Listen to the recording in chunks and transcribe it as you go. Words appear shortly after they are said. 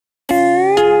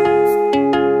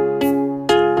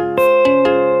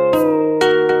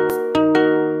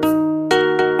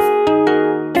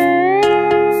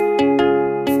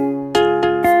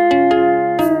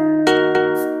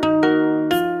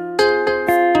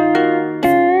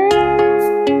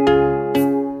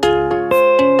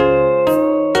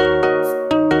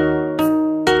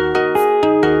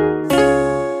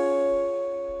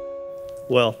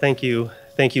Well, thank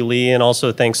you, Lee, and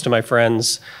also thanks to my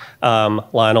friends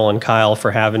Lionel and Kyle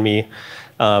for having me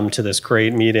to this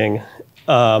great meeting.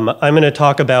 I'm going to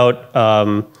talk about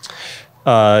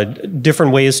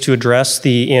different ways to address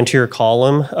the anterior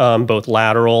column, both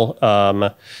lateral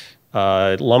lumbar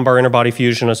interbody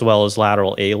fusion as well as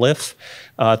lateral ALIF,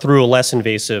 through a less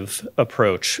invasive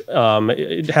approach.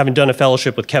 Having done a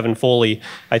fellowship with Kevin Foley,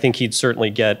 I think he'd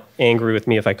certainly get angry with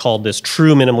me if I called this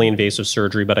true minimally invasive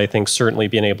surgery, but I think certainly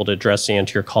being able to address the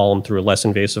anterior column through a less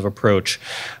invasive approach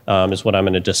is what I'm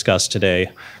going to discuss today.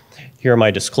 Here are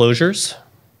my disclosures.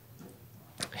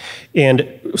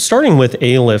 And starting with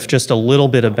ALIF, just a little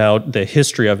bit about the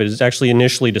history of it. It's actually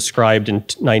initially described in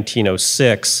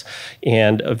 1906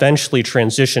 and eventually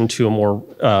transitioned to a more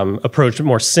approach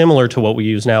more similar to what we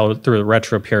use now through the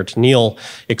retroperitoneal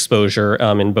exposure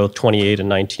in both 28 and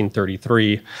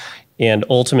 1933, and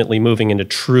ultimately moving into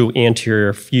true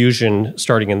anterior fusion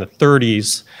starting in the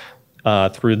 30s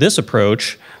through this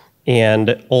approach,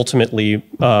 and ultimately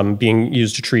being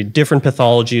used to treat different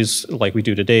pathologies like we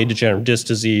do today, degenerative disc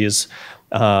disease,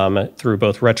 through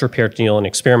both retroperitoneal and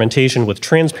experimentation with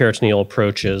transperitoneal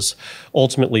approaches,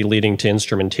 ultimately leading to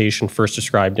instrumentation first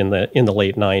described in the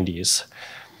late 90s.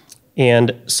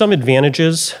 And some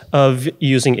advantages of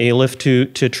using ALIF to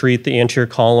treat the anterior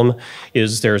column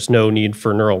is there's no need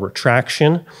for neural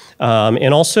retraction,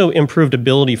 and also improved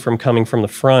ability from coming from the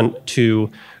front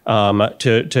to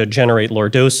generate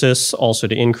lordosis, also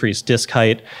to increase disc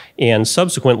height, and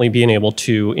subsequently being able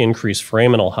to increase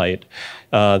foraminal height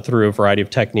through a variety of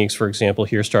techniques, for example,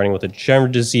 here starting with a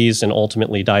degenerative disease and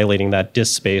ultimately dilating that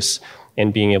disc space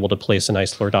and being able to place a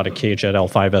nice lordotic cage at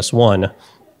L5S1.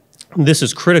 This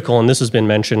is critical, and this has been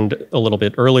mentioned a little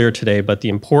bit earlier today, but the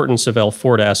importance of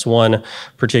L4 to S1,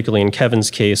 particularly in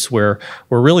Kevin's case, where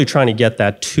we're really trying to get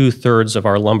that 2/3 of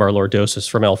our lumbar lordosis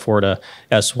from L4 to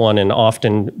S1, and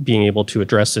often being able to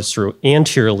address this through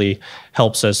anteriorly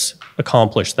helps us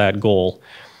accomplish that goal.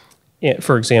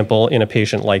 For example, in a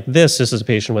patient like this is a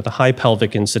patient with a high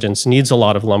pelvic incidence, needs a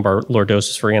lot of lumbar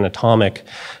lordosis for anatomic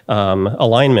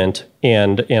alignment,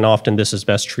 and often this is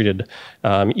best treated,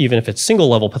 even if it's single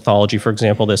level pathology, for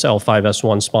example, this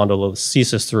L5S1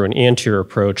 spondylolisthesis through an anterior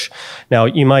approach. Now,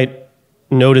 you might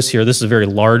notice here, this is a very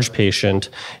large patient,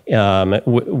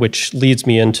 which leads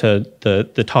me into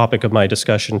the topic of my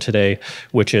discussion today,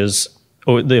 which is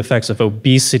the effects of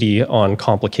obesity on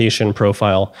complication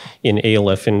profile in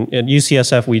ALIF. And at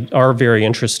UCSF, we are very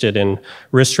interested in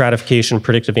risk stratification,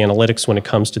 predictive analytics when it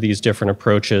comes to these different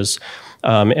approaches.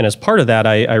 And as part of that,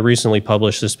 I recently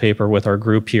published this paper with our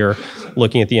group here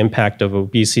looking at the impact of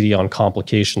obesity on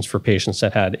complications for patients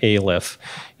that had ALIF.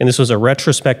 And this was a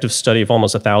retrospective study of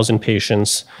almost 1,000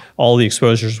 patients. All the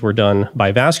exposures were done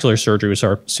by vascular surgery, which is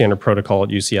our standard protocol at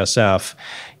UCSF.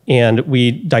 And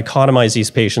we dichotomize these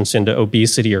patients into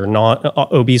obesity or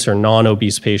obese or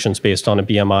non-obese patients based on a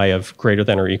BMI of greater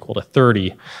than or equal to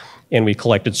 30. And we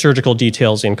collected surgical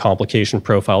details and complication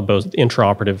profile, both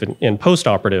intraoperative and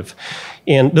postoperative.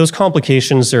 And those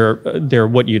complications, they're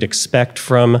what you'd expect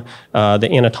from the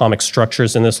anatomic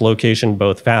structures in this location,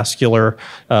 both vascular,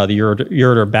 the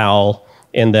ureter bowel,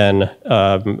 and then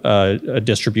a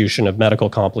distribution of medical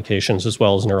complications as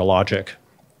well as neurologic.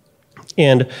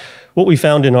 And what we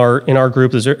found in our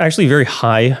group is there actually a very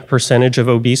high percentage of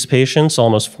obese patients,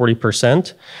 almost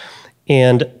 40%.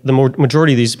 And the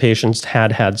majority of these patients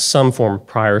had some form of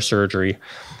prior surgery,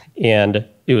 and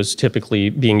it was typically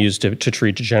being used to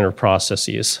treat degenerative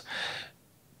processes.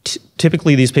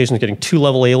 Typically, these patients are getting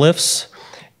 2-level ALIFs,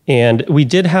 and we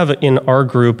did have in our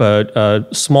group a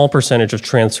small percentage of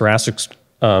transthoracic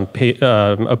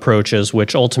approaches,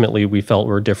 which ultimately we felt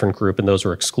were a different group, and those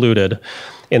were excluded.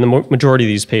 And the majority of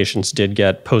these patients did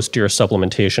get posterior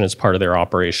supplementation as part of their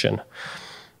operation.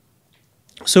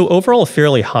 So overall, a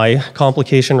fairly high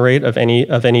complication rate of any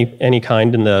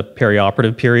kind in the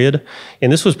perioperative period,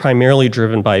 and this was primarily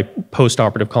driven by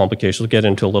postoperative complications. We'll get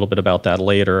into a little bit about that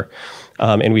later,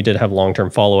 and we did have long-term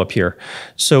follow-up here.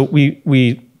 So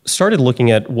we started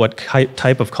looking at what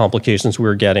type of complications we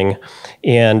were getting,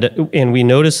 and we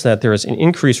noticed that there was an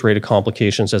increased rate of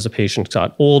complications as the patient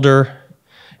got older,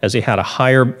 as they had a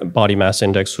higher body mass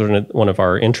index, one of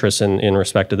our interests in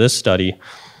respect to this study,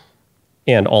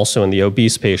 and also in the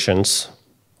obese patients,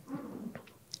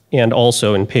 and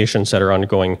also in patients that are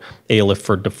undergoing ALIF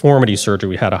for deformity surgery,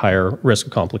 we had a higher risk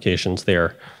of complications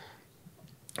there,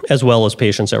 as well as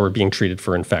patients that were being treated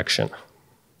for infection.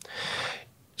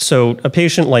 So a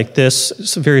patient like this,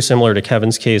 very similar to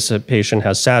Kevin's case, a patient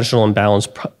has sagittal imbalance,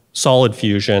 solid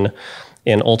fusion,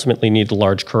 and ultimately needed a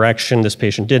large correction. This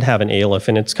patient did have an ALIF,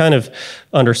 and it's kind of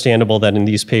understandable that in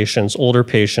these patients, older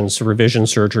patients, revision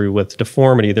surgery with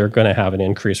deformity, they're going to have an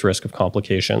increased risk of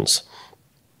complications.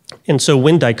 And so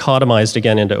when dichotomized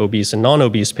again into obese and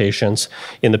non-obese patients,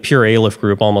 in the pure ALIF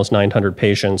group, almost 900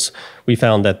 patients, we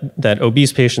found that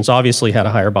obese patients obviously had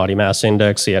a higher body mass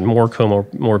index, they had more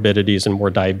comorbidities and more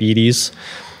diabetes,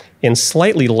 and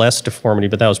slightly less deformity,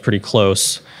 but that was pretty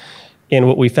close. And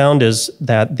what we found is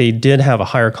that they did have a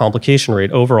higher complication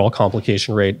rate, overall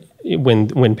complication rate,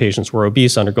 when patients were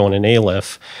obese undergoing an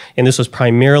ALIF. And this was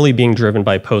primarily being driven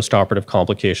by postoperative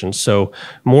complications. So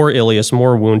more ileus,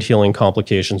 more wound healing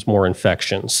complications, more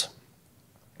infections.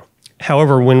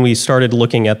 However, when we started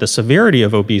looking at the severity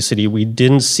of obesity, we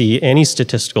didn't see any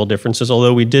statistical differences,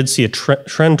 although we did see a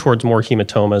trend towards more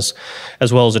hematomas,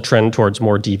 as well as a trend towards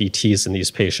more DVTs in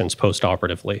these patients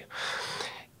postoperatively.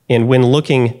 And when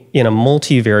looking in a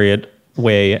multivariate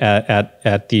way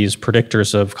at these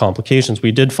predictors of complications,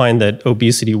 we did find that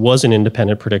obesity was an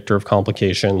independent predictor of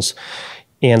complications.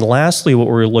 And lastly, what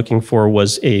we were looking for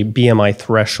was a BMI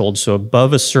threshold. So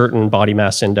above a certain body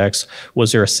mass index,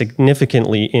 was there a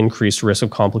significantly increased risk of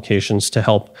complications to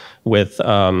help with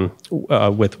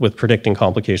predicting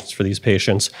complications for these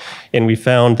patients? And we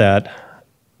found that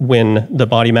when the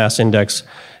body mass index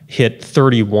hit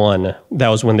 31, that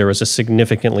was when there was a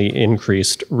significantly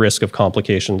increased risk of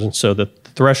complications. And so the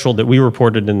threshold that we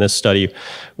reported in this study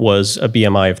was a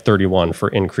BMI of 31 for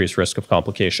increased risk of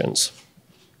complications.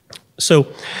 So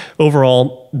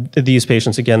overall, these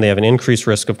patients, again, they have an increased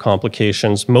risk of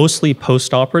complications, mostly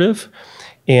postoperative.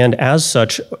 And as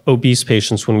such, obese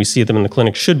patients, when we see them in the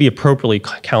clinic, should be appropriately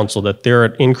counseled that they're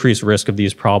at increased risk of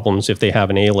these problems if they have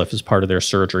an ALIF as part of their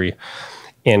surgery.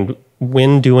 And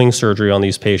when doing surgery on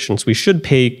these patients, we should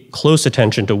pay close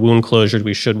attention to wound closure.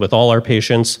 We should with all our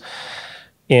patients.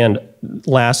 And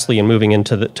lastly, and moving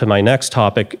into my next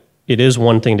topic, it is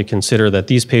one thing to consider that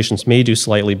these patients may do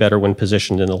slightly better when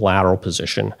positioned in the lateral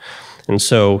position. And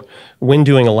so when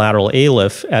doing a lateral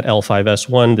ALIF at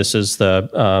L5S1, this is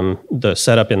the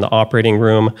setup in the operating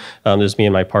room. This is me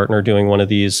and my partner doing one of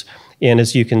these. And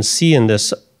as you can see in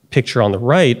this picture on the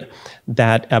right,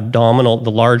 that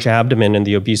the large abdomen in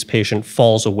the obese patient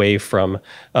falls away from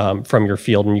your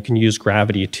field, and you can use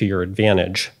gravity to your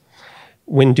advantage.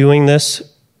 When doing this,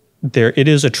 it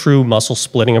is a true muscle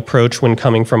splitting approach when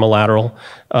coming from a lateral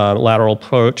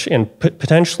approach, and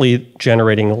potentially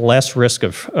generating less risk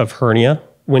of hernia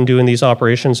when doing these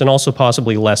operations, and also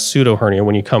possibly less pseudohernia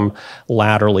when you come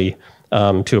laterally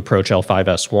to approach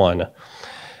L5S1.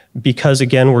 Because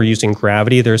again, we're using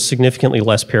gravity, there's significantly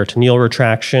less peritoneal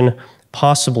retraction,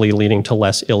 possibly leading to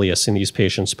less ileus in these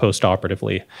patients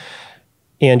postoperatively.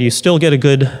 And you still get a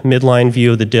good midline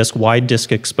view of the disc, wide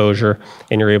disc exposure,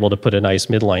 and you're able to put a nice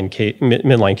midline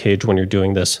cage when you're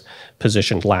doing this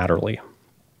positioned laterally.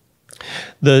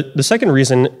 The second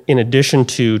reason, in addition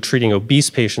to treating obese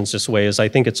patients this way, is I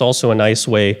think it's also a nice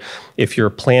way if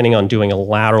you're planning on doing a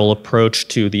lateral approach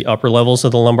to the upper levels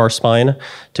of the lumbar spine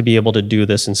to be able to do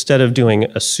this. Instead of doing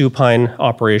a supine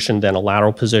operation, then a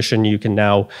lateral position, you can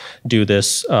now do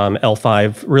this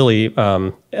L5, really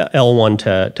L1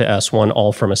 to S1,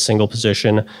 all from a single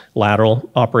position lateral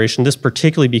operation. This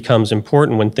particularly becomes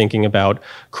important when thinking about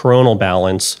coronal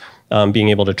balance, being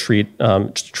able to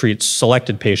treat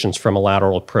selected patients from a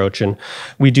lateral approach. And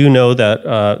we do know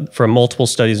that from multiple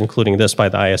studies, including this by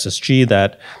the ISSG,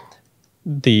 that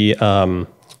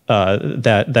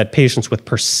that patients with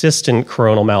persistent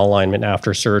coronal malalignment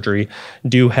after surgery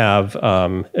do have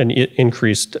an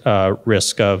increased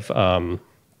risk of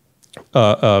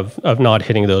not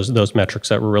hitting those metrics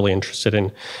that we're really interested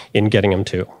in getting them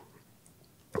to.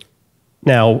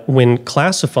 Now, when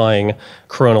classifying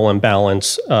coronal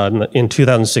imbalance, in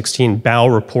 2016,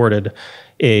 Bao reported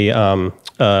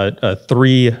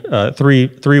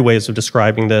three ways of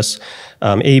describing this: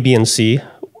 A, B, and C.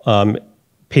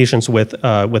 Patients with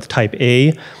type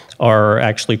A are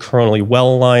actually coronally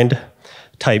well aligned.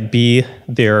 Type B,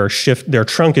 their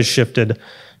trunk is shifted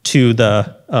to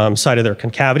the side of their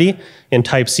concavity, and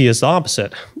type C is the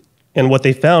opposite. And what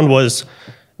they found was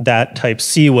that type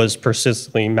C was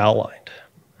persistently malaligned.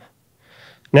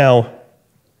 Now,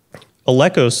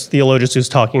 Alekos, theologian who's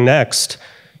talking next,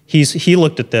 he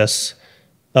looked at this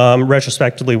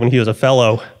retrospectively when he was a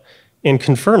fellow and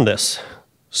confirmed this.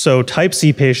 So type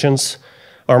C patients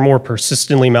are more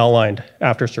persistently malaligned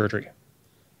after surgery.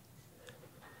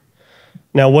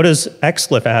 Now, what does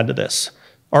XLIF add to this?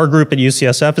 Our group at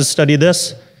UCSF has studied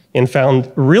this and found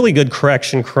really good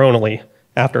correction coronally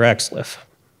after XLIF.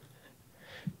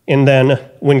 And then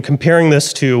when comparing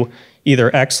this to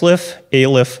either XLIF,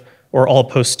 ALIF, or all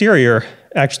posterior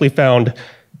actually found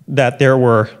that there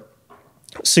were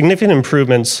significant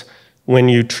improvements when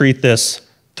you treat this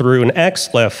through an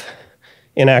XLIF,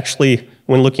 and actually,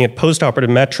 when looking at postoperative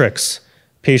metrics,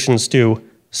 patients do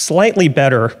slightly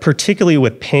better, particularly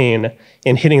with pain,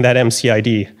 in hitting that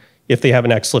MCID if they have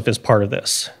an XLIF as part of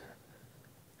this.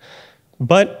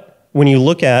 But when you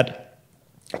look at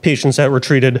patients that were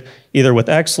treated either with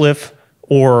XLIF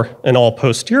or an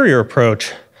all-posterior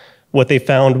approach, what they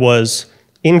found was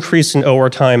increase in OR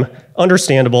time,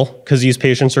 understandable, because these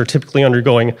patients are typically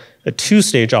undergoing a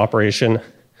two-stage operation,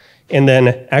 and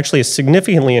then actually a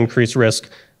significantly increased risk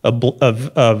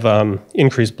of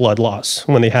increased blood loss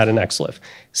when they had an XLIF.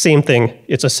 Same thing,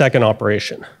 it's a second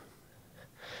operation.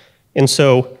 And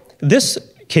so this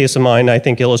case of mine, I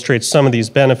think, illustrates some of these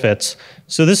benefits.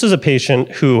 So this is a patient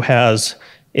who has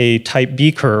a type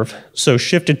B curve, so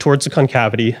shifted towards the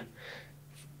concavity,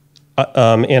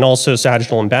 and also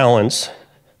sagittal imbalance.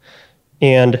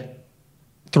 And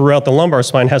throughout the lumbar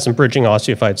spine has some bridging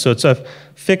osteophytes. So it's a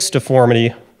fixed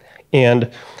deformity.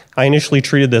 And I initially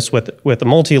treated this with a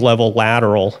multi-level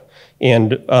lateral and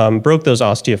broke those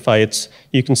osteophytes.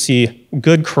 You can see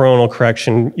good coronal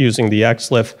correction using the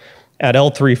XLIF. At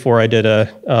L3-4, I did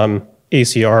a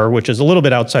ACR, which is a little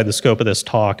bit outside the scope of this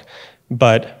talk,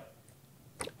 but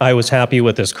I was happy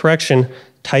with this correction.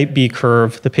 Type B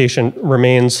curve, the patient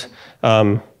remains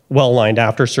well-lined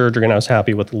after surgery, and I was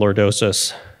happy with the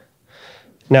lordosis.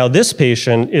 Now this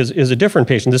patient is a different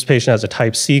patient. This patient has a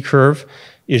type C curve,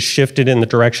 is shifted in the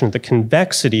direction of the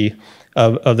convexity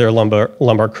of their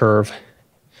lumbar curve.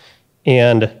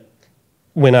 And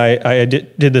when I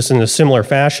did this in a similar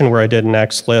fashion where I did an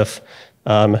XLIF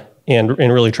and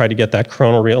really tried to get that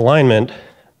coronal realignment,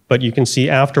 but you can see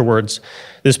afterwards,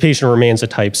 this patient remains a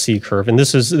type C curve. And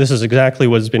this is exactly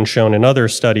what has been shown in other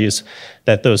studies,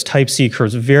 that those type C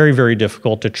curves are very, very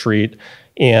difficult to treat.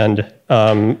 And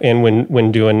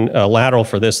when doing a lateral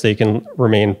for this, they can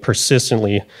remain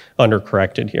persistently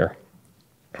undercorrected here.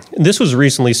 This was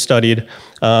recently studied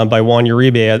by Juan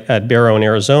Uribe at Barrow in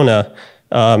Arizona.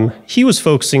 He was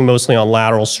focusing mostly on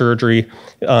lateral surgery,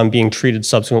 being treated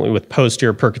subsequently with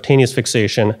posterior percutaneous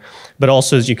fixation, but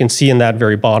also, as you can see in that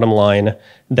very bottom line,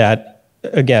 that,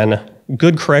 again,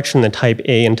 good correction in the type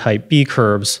A and type B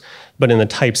curves, but in the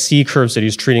type C curves that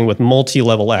he's treating with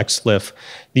multi-level XLIF,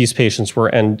 these patients were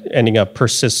ending up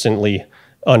persistently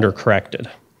undercorrected.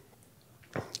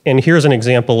 And here's an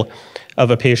example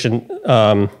of a patient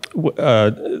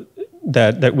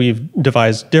that we've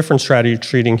devised different strategy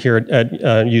treating here at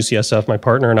UCSF, my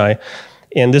partner and I.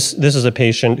 And this is a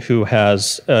patient who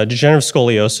has degenerative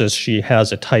scoliosis. She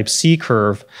has a type C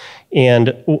curve.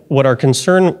 And what our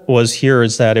concern was here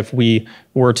is that if we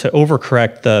were to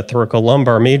overcorrect the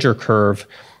thoracolumbar major curve,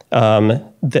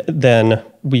 then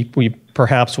we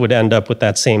perhaps would end up with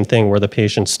that same thing where the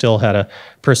patient still had a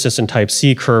persistent type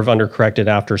C curve undercorrected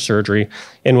after surgery.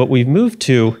 And what we've moved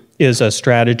to is a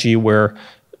strategy where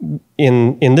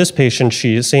in this patient,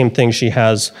 same thing, she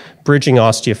has bridging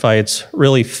osteophytes,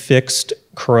 really fixed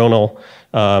coronal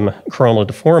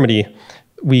deformity.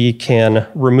 We can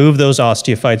remove those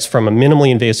osteophytes from a minimally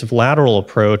invasive lateral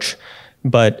approach,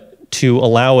 but to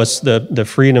allow us the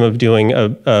freedom of doing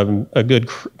a good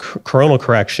coronal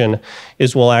correction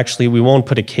is we won't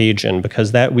put a cage in,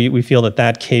 because we feel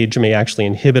that cage may actually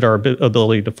inhibit our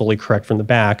ability to fully correct from the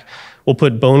back. We'll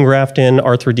put bone graft in,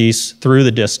 arthrodese through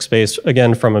the disc space,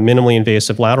 again, from a minimally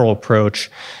invasive lateral approach,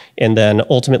 and then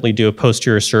ultimately do a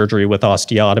posterior surgery with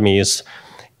osteotomies,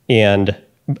 and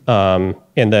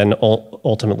then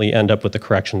ultimately end up with the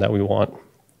correction that we want.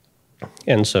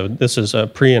 And so this is a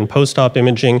pre and post-op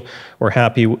imaging. We're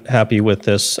happy with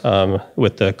this,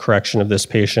 with the correction of this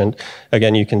patient.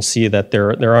 Again, you can see that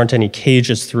there aren't any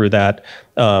cages through that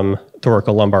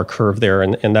thoracolumbar curve there,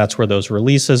 and that's where those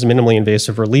releases, minimally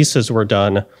invasive releases, were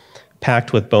done,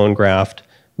 packed with bone graft,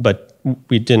 but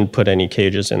we didn't put any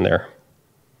cages in there.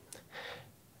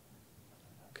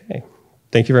 Okay,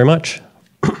 thank you very much.